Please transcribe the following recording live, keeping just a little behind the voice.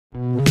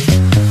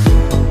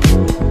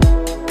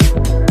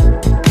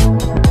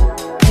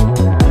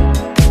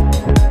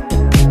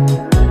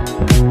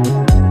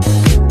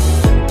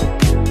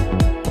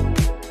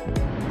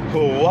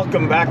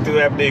back to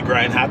Everyday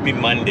Grind. Happy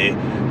Monday.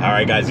 All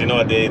right, guys, you know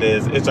what day it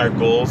is. It's our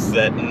goal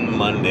setting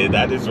Monday.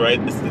 That is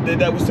right. This is the day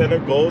that we set our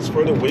goals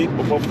for the week.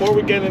 But before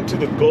we get into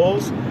the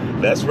goals,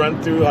 let's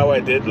run through how I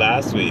did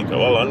last week.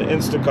 Well, on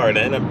Instacart,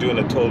 I ended up doing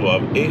a total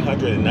of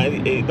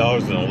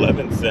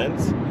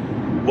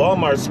 $898.11.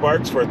 Walmart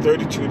Sparks for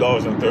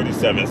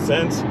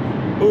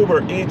 $32.37.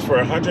 Uber Eats for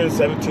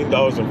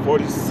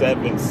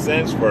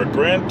 $117.47 for a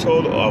grand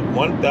total of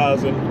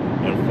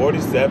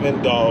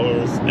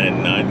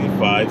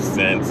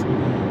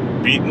 $1,047.95.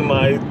 Beating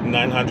my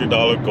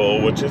 $900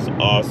 goal, which is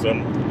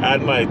awesome.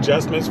 Add my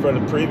adjustments for the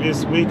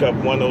previous week of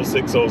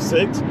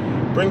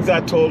 $106.06. Brings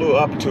that total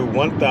up to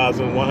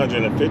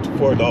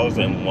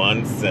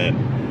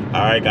 $1,154.01.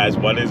 All right, guys,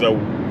 what is our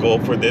goal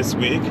for this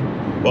week?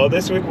 Well,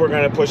 this week we're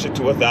going to push it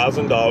to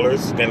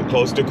 $1,000, getting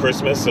close to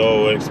Christmas,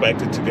 so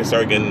expect it to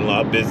start getting a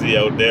lot busy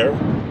out there.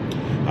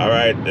 All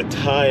right, the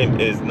time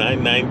is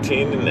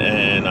 9:19,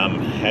 and I'm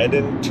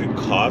heading to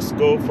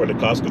Costco for the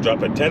Costco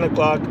drop at 10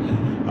 o'clock.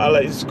 I'll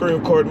let you screen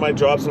record my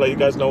drops and let you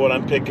guys know what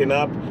I'm picking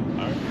up.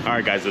 All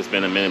right, guys, it's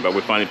been a minute, but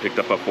we finally picked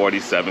up a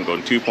 47,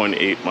 going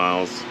 2.8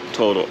 miles,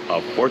 total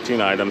of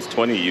 14 items,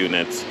 20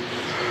 units.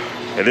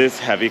 It is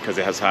heavy because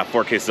it has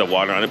 4 cases of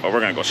water on it, but we're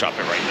going to go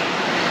shopping right now.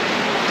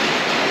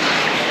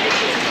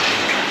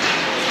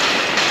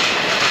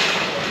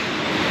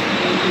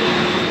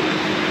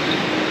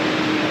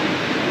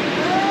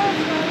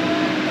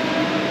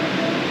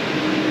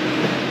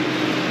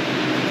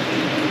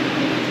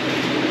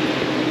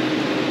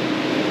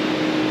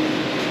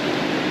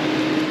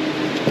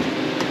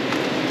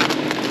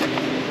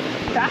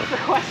 That's the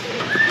question.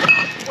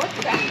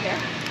 What's back there?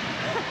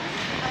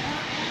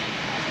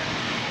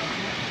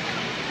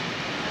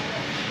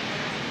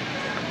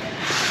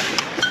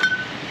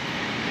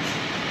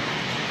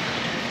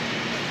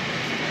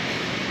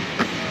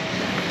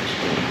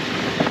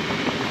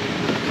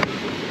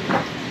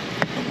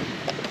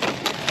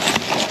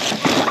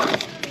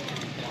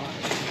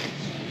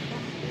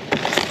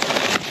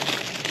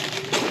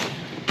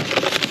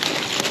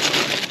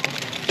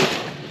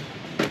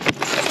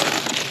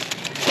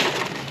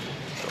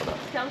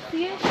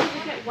 Celsius? Should we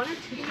get 1 or 2?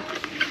 Just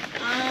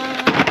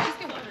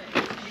get 1.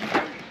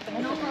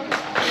 No problem.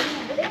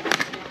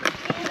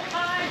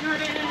 Hi,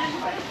 Jordan.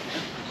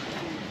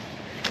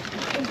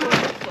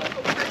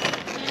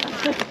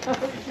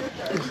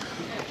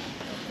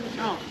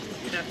 Oh,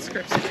 that's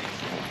scripts.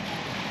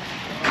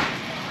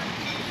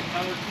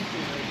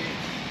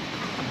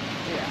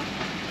 Yeah.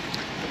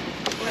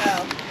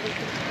 Well,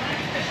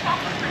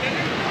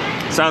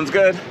 Sounds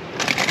good.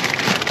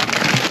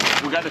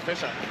 We got the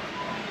fish on.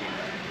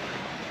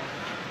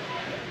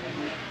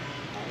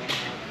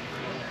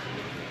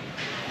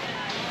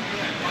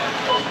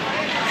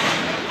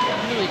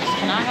 Really just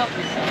cannot help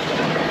yourself.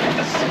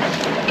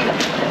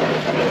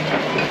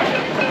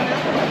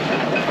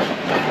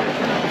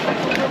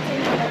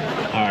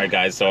 All right,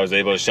 guys, so I was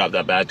able to shop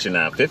that batch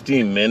in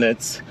 15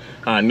 minutes.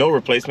 No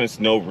replacements,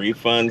 no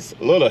refunds.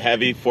 A little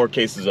heavy, 4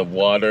 cases of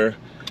water,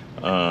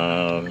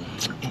 a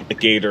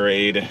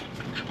Gatorade,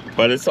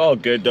 but it's all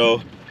good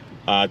though.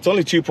 It's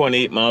only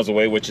 2.8 miles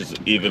away, which is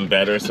even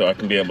better, so I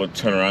can be able to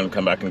turn around and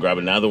come back and grab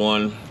another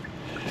one.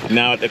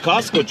 Now at the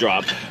Costco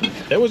drop,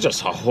 there was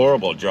just a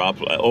horrible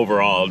drop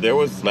overall. There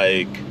was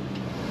like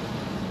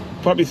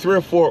probably 3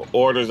 or 4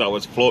 orders that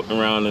was floating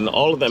around, and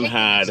all of them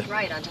had,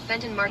 I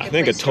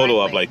think, a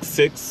total of like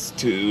 6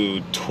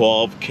 to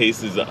 12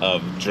 cases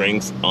of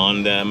drinks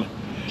on them.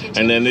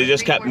 And then they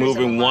just kept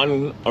moving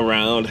one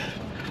around.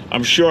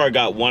 I'm sure I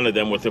got one of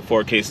them with the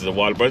 4 cases of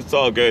water, but it's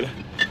all good.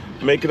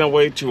 Making our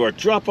way to our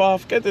drop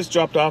off, get this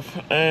dropped off,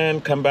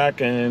 and come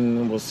back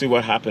and we'll see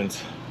what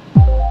happens.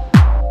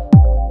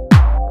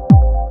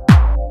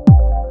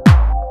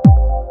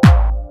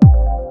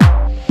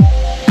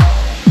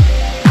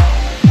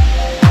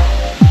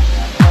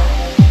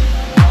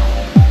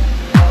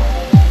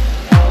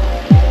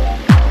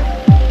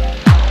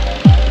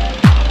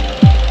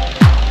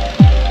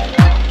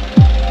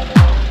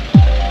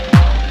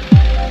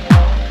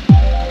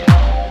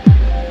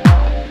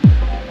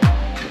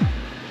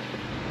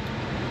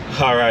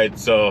 All right,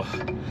 so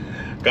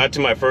got to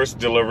my first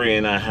delivery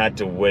and I had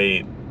to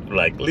wait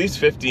like at least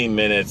 15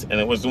 minutes, and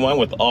it was the one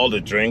with all the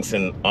drinks,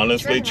 and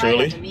honestly,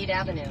 truly,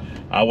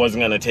 I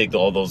wasn't gonna take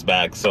all those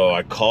back. So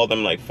I called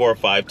them like 4 or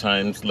 5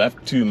 times,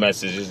 left 2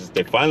 messages.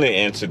 They finally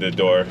answered the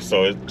door,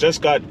 so it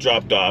just got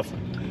dropped off.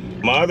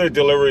 My other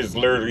delivery is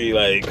literally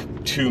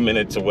like 2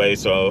 minutes away,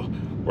 so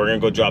we're gonna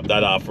go drop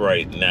that off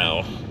right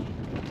now.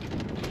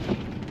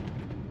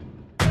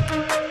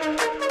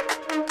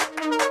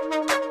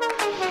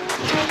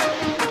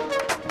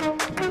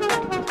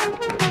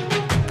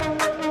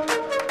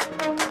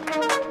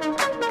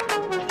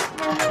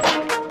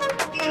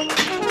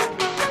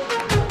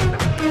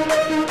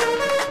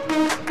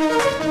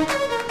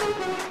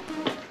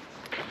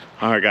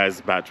 All right, guys,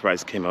 batch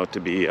price came out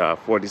to be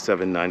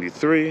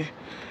 $47.93.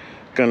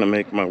 Gonna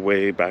make my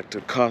way back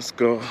to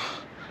Costco,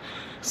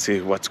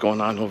 see what's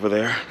going on over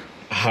there.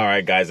 All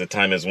right, guys, the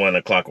time is 1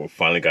 o'clock. We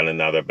finally got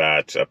another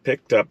batch. I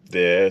picked up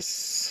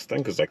this, I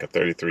think it's like a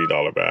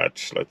 $33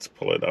 batch. Let's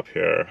pull it up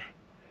here.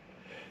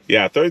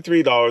 Yeah,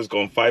 $33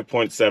 going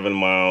 5.7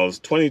 miles,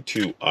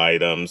 22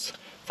 items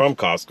from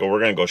Costco. We're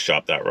going to go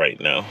shop that right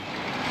now.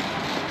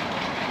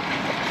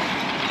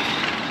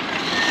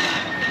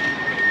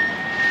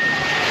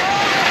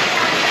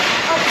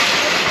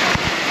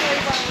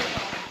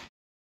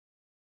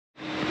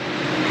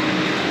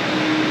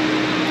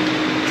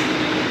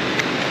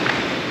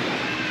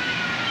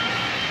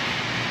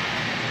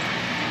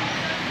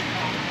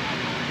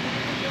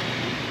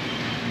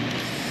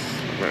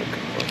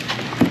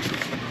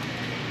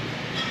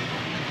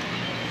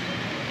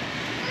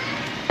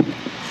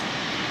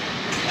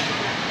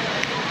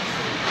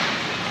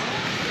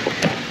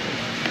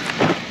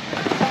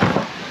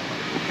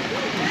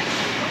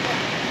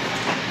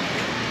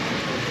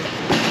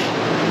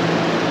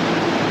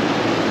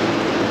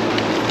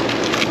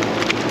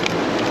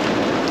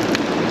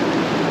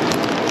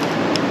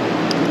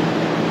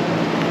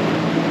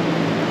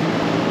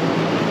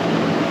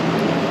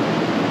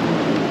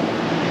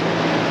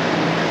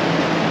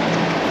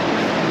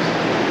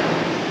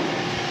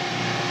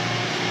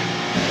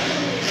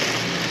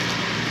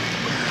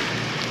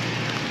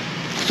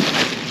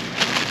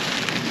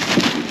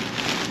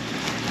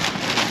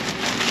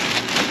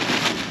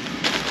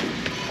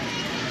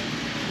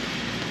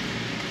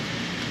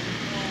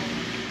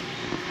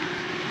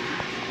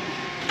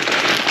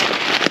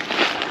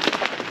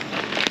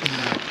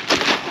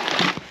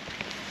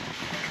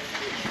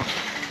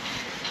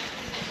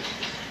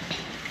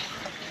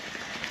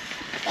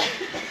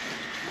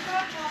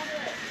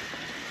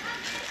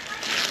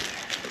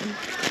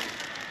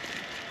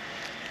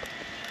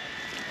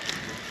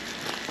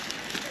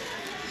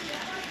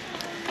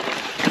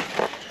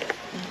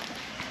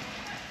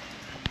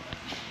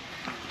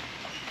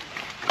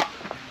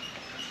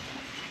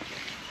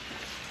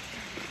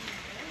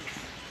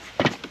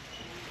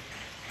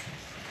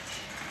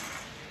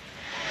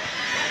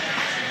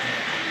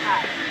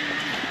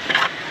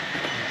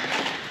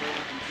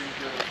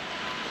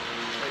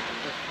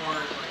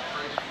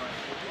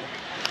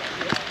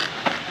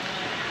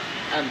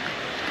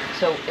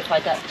 So if I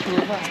got 2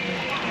 of them.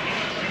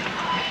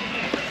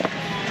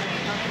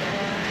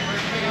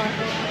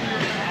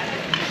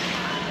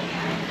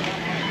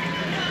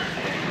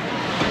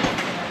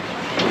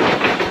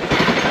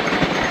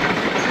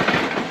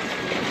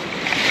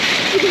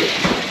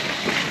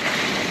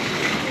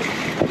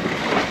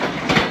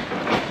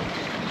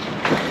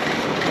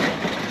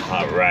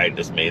 Alright,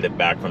 just made it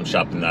back from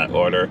shopping that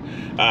order.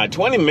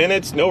 20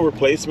 minutes, no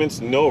replacements,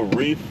 no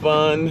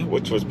refund,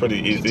 which was pretty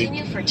easy.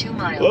 Continue for 2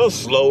 miles. A little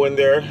slow in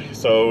there,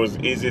 so it was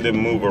easy to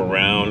move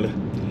around.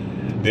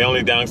 The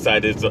only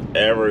downside is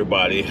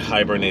everybody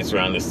hibernates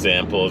around the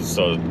samples,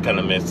 so it kind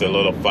of makes it a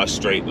little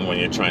frustrating when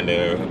you're trying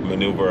to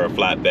maneuver a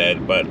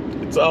flatbed, but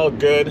it's all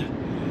good.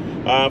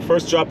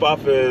 First drop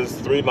off is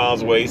 3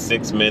 miles away,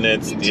 6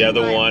 minutes. The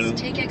other one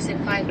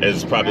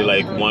is probably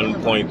like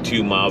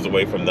 1.2 miles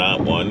away from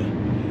that one.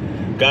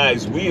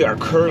 Guys, we are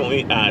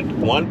currently at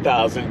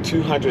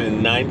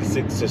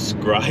 1,296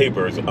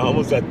 subscribers,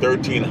 almost at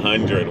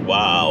 1,300.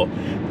 Wow.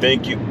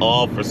 Thank you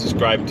all for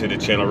subscribing to the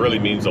channel. It really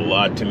means a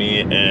lot to me.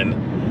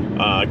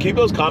 And keep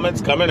those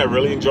comments coming. I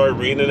really enjoy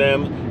reading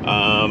them.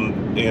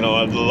 You know,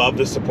 I love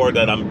the support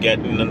that I'm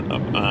getting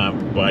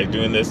by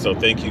doing this. So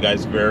thank you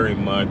guys very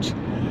much.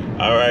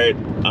 All right,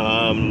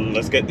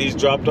 let's get these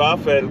dropped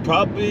off, and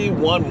probably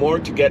one more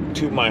to get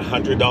to my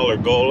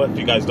 $100 goal. If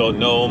you guys don't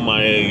know,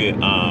 my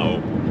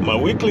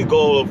weekly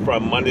goal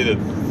from Monday to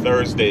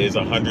Thursday is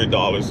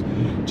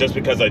 $100, just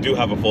because I do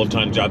have a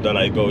full-time job that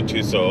I go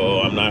to,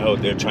 so I'm not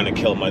out there trying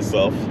to kill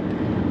myself.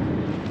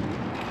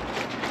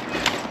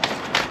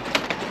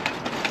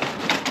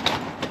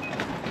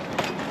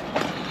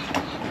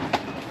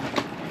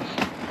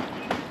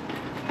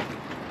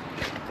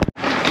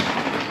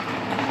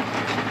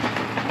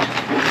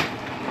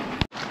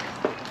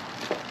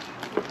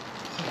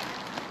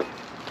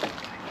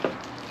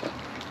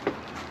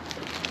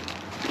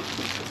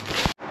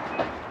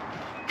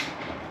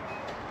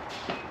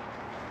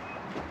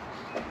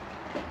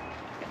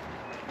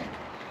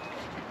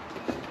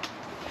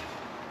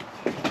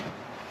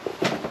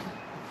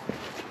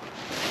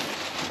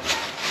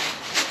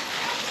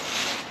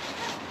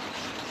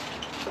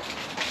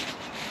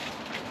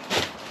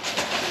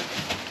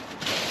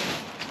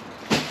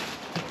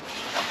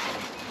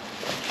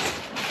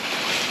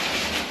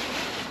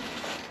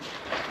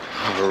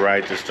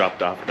 Alright, just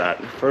dropped off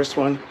that first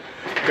one.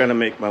 Gonna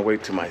make my way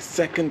to my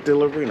second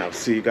delivery, and I'll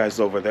see you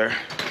guys over there.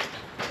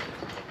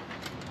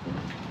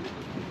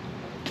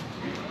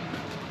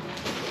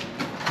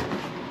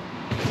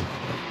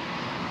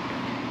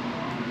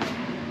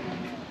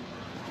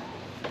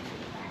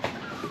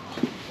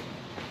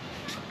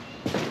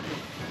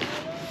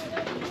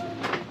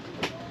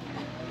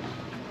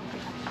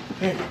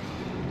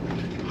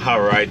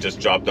 Alright,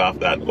 just dropped off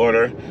that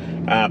order.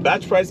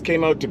 Batch price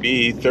came out to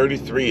be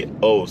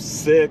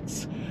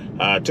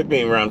 $33.06. Took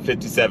me around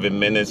 57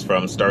 minutes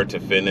from start to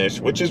finish,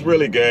 which is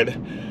really good.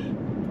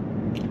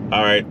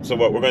 All right, so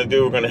what we're gonna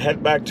do, we're gonna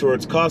head back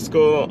towards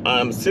Costco.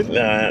 I'm sitting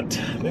at,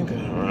 I think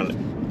around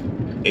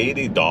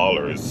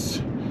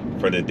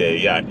 $80 for the day.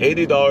 Yeah,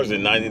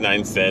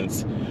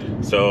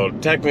 $80.99. So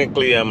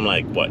technically I'm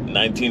like, what,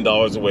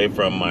 $19 away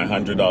from my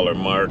 $100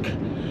 mark.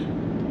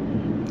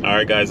 All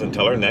right, guys,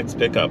 until our next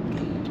pickup.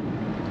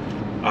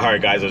 All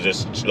right, guys, I was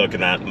just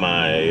looking at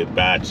my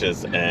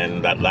batches,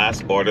 and that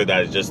last order that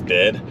I just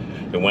did,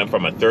 it went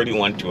from a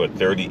 31 to a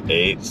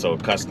 38. So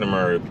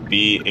customer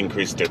B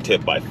increased their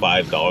tip by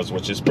 $5,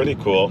 which is pretty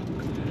cool.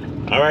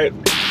 All right,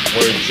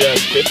 we're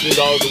just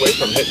 $15 away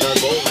from hitting our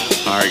goal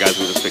now. All right, guys,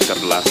 we just picked up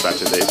the last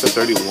batch of the day. It's a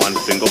 31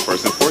 single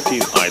person,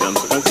 14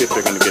 items. We're gonna see if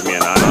they're gonna give me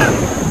an add-on.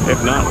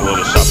 If not, we'll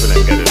just shop it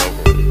and get it over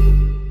with.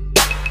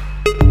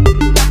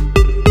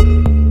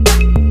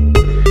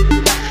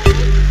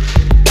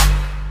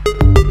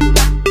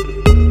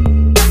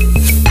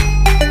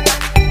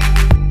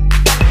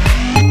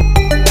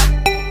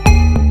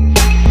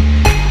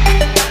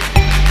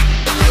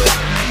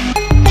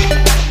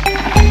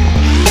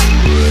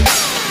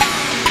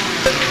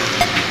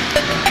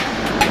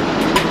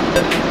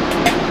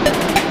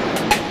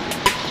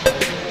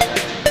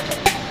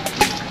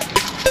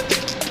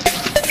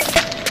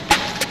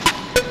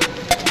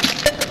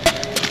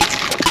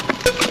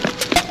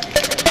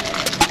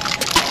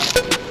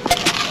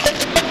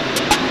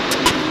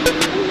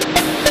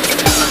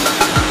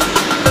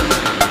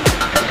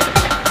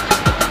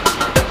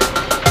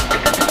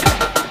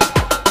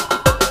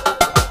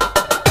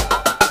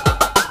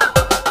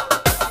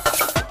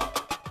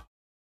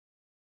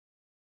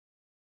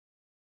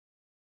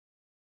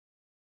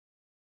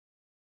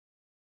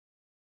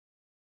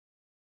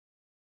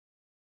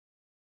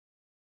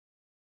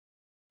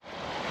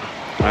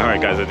 All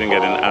right, guys, I didn't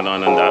get an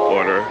add-on on that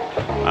order.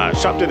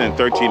 Shopped it in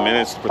 13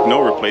 minutes with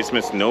no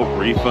replacements, no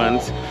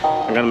refunds.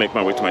 I'm gonna make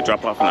my way to my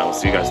drop-off, and I will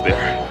see you guys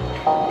there.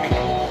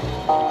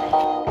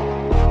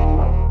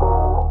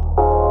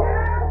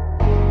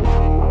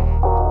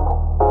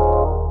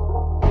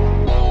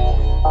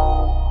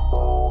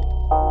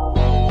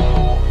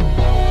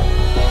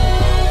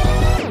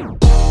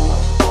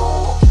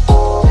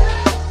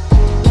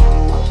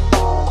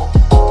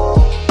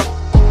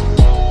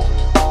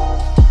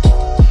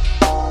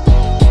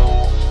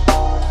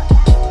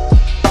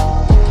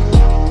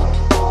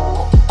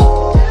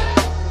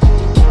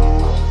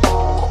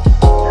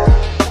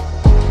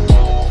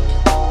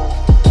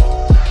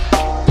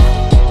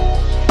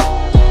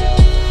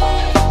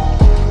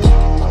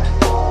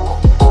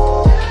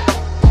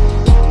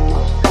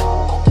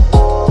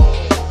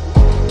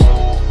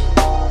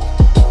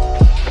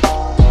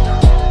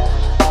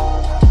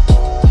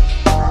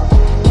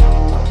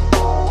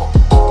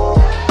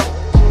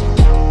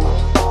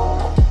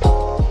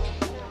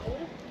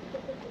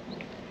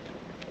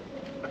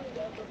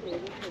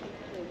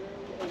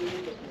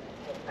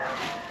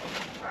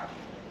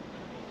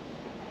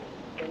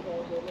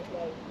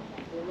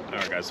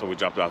 Alright, guys, so we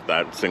dropped off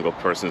that single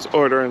person's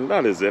order, and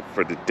that is it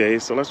for the day.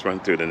 So let's run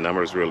through the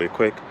numbers really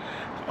quick.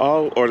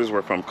 All orders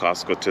were from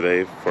Costco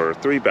today for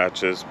 3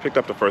 batches. Picked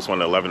up the first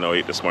one at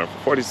 11:08 this morning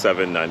for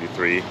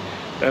 $47.93.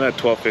 Then at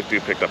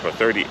 12:50 picked up a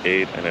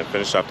 38, and then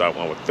finished off that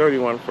one with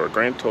 31 for a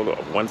grand total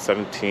of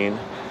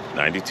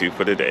 $117.92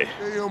 for the day.